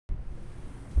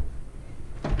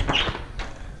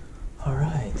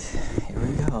here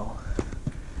we go.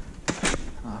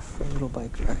 Off for a little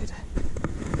bike ride.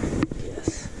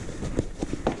 Yes.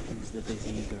 Here's the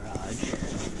busy garage.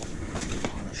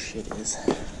 All the shit is.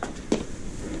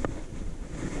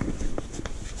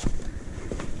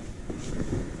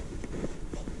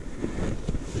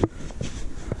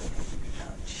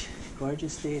 Ouch.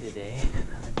 Gorgeous day today.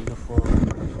 Another beautiful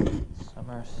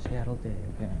summer Seattle day,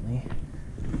 apparently.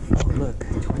 Oh, look,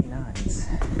 29s.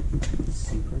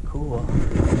 Super cool.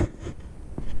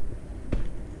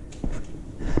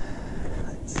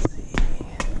 Let's see.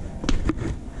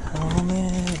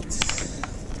 Helmet.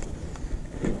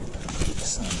 Put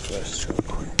this on first, real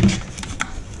quick.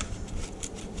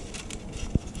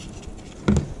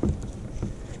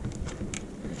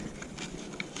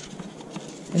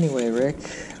 Anyway, Rick,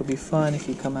 it'll be fun if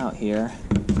you come out here.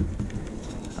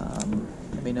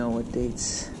 Let me know what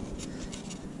dates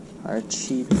are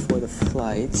cheap for the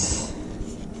flight.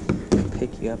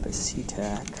 Pick you up at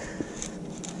SeaTac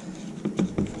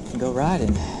and go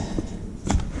riding.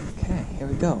 Okay, here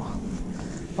we go.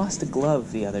 Lost a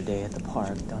glove the other day at the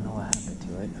park. Don't know what happened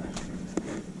to it.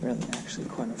 Really, actually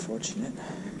quite unfortunate.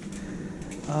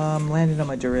 Landed on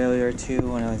my derailleur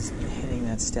too when I was hitting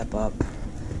that step up,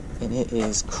 and it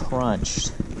is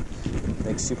crunched,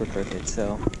 like super crooked.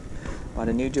 So bought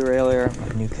a new derailleur,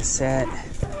 bought a new cassette,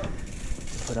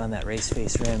 put on that race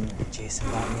face rim Jason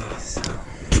bought me. So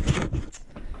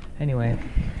anyway,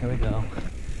 here we go.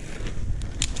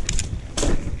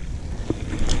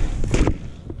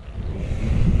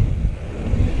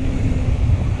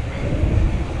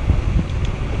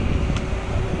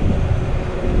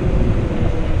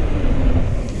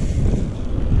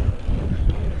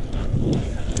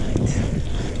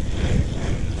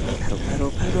 Pedal,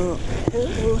 pedal, pedal,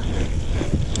 pedal.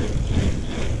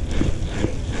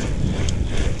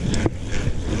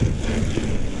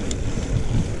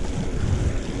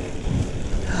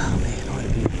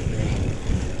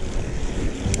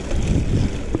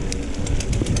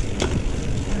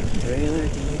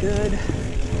 Good.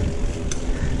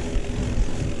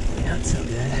 Not so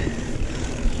good.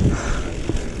 Oh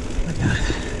my god.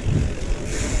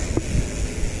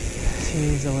 See,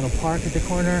 there's a little park at the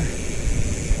corner.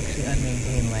 Actually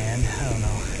unmaintained land. I don't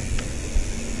know.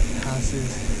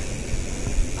 Houses.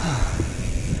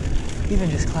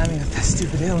 Even just climbing up that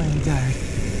stupid hill ain't tired.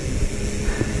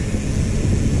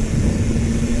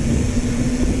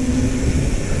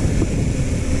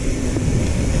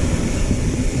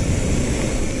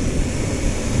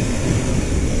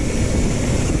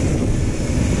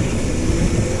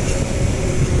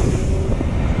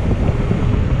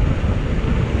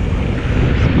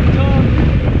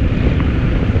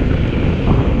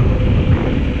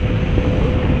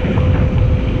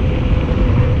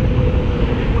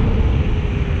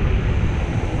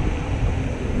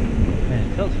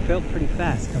 Felt pretty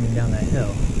fast coming down that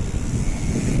hill,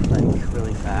 like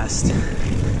really fast.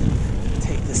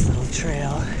 Take this little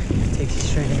trail, takes you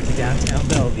straight into downtown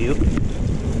Bellevue.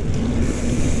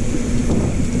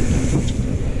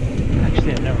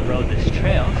 Actually, I've never rode this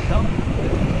trail, so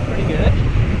pretty good.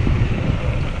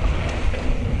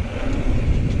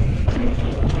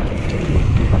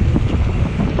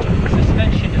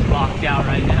 Suspension is locked out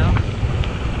right now.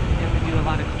 And we do a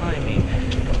lot of climbing.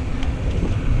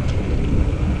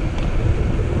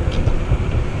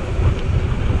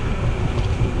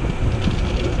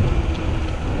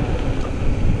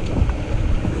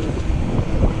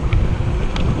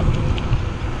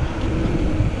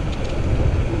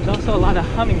 Also a lot of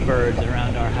hummingbirds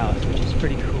around our house, which is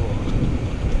pretty cool.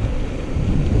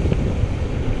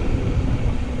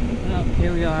 Well,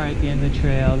 here we are at the end of the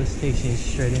trail. This takes you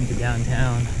straight into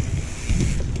downtown.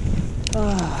 Oh,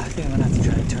 I think I'm gonna have to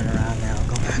try to turn around now and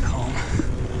go back home.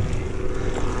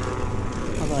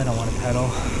 Although I don't want to pedal.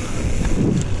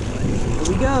 But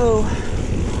here we go.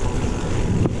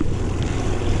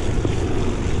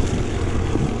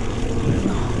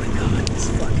 Oh my god, this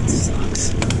fucking sucks.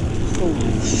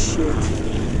 Holy shit.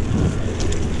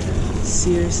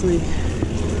 Seriously?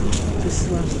 This is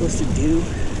what I'm supposed to do?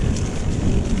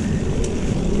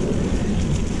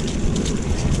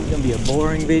 It's gonna be a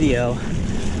boring video.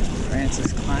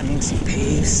 Francis climbing some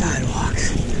paved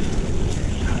sidewalks.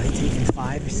 Probably taking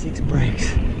 5 or 6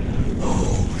 breaks.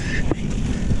 Oh shit.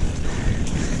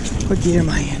 What gear am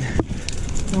I in?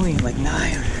 I'm only in like 9.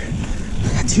 I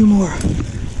got 2 more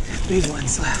big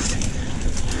ones left.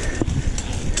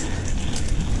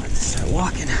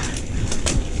 Walking.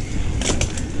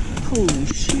 Holy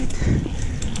shit.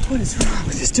 What is wrong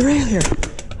with this derailleur?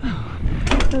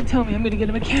 Oh, don't tell me I'm gonna get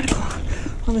a mechanical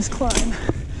on this climb.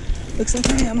 Looks like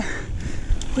I am.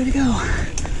 Way to go.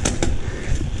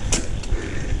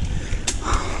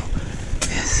 Oh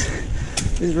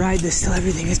Just ride this till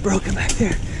everything is broken back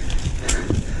there.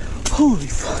 Holy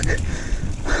fuck.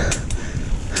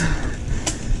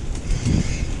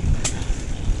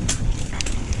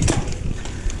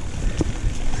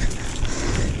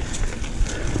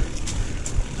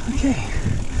 Okay, a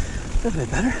little bit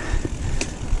better.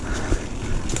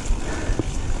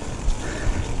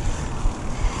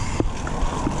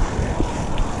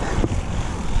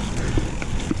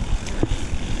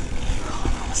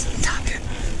 Almost to the top here.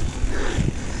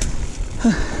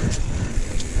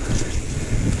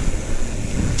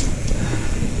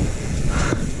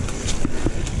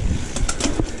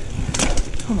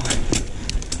 Come on.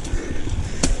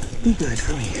 Be good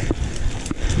for me.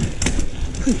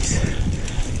 Please.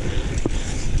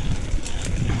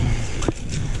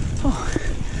 Oh,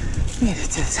 made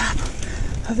it to the top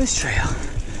of this trail.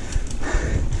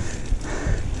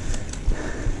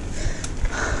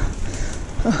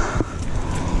 Oh.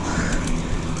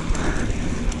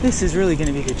 This is really going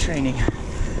to be good training.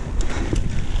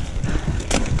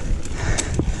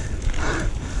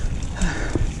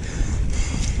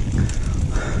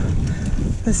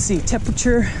 Let's see,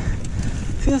 temperature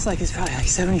feels like it's probably like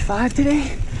 75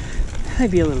 today.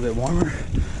 Might be a little bit warmer.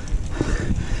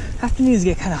 Afternoons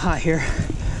get kind of hot here.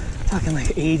 Talking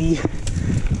like 80,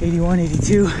 81,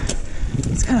 82.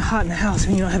 It's kind of hot in the house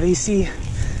when you don't have AC.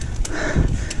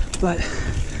 But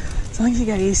as long as you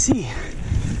got AC,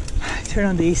 turn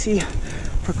on the AC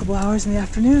for a couple hours in the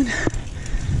afternoon,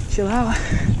 chill out,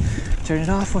 turn it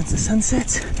off once the sun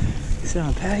sets, sit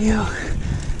on the patio,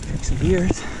 drink some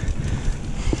beers.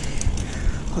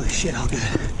 Holy shit, all good.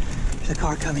 There's a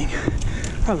car coming,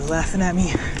 probably laughing at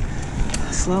me.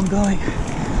 Slow I'm going.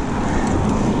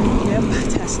 Yep,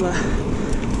 Tesla.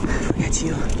 Forget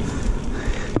you.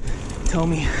 Told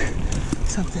me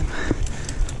something.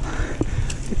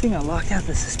 Good thing I locked out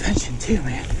the suspension too,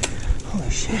 man. Holy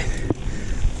shit.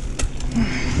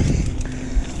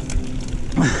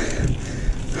 Well,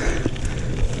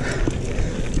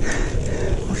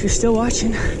 if you're still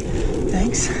watching,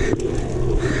 thanks.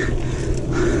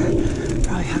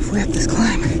 Probably halfway up this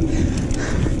climb.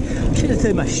 Should have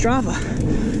taken my Strava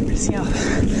to see how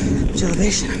much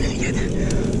elevation I'm gonna get.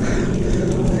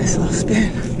 Nice little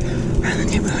spin around the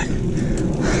neighborhood.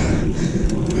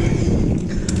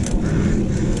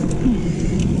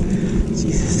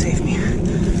 Jesus, save me.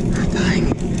 I'm dying.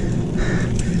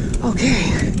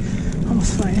 Okay,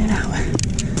 almost flying it out.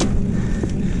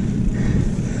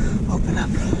 Open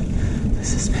up the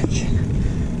suspension.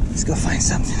 Let's go find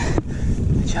something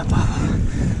to jump off of.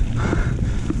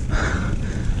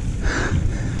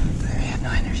 I have no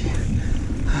energy.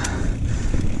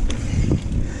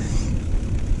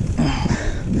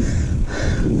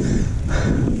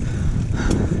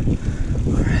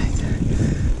 All right,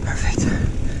 perfect.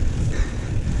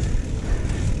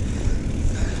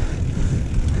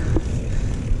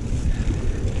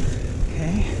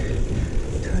 Okay,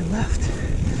 turn left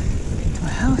into my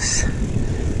house,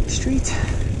 street.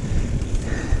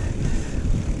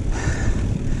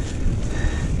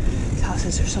 These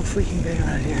houses are so freaking big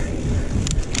around here.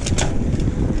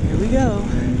 Here we go.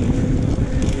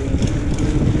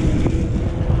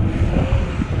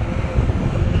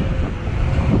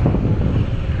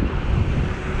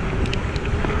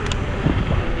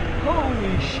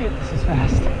 Holy shit, this is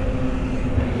fast.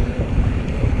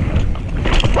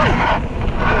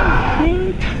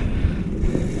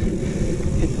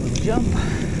 Hit the little jump.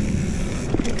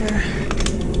 Right there.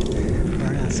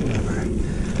 Burn out some rubber.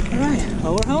 Alright,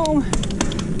 well, we're home.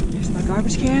 Here's my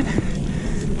garbage can.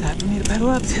 Time for me to pedal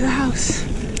up to the house.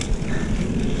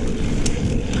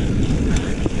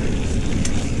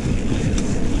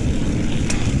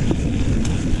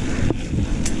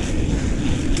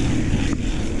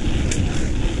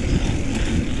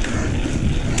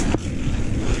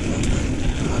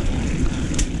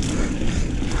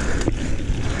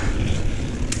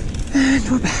 And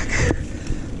we're back.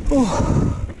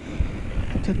 Oh,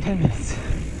 it took 10 minutes.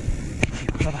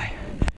 Thank you. Bye-bye.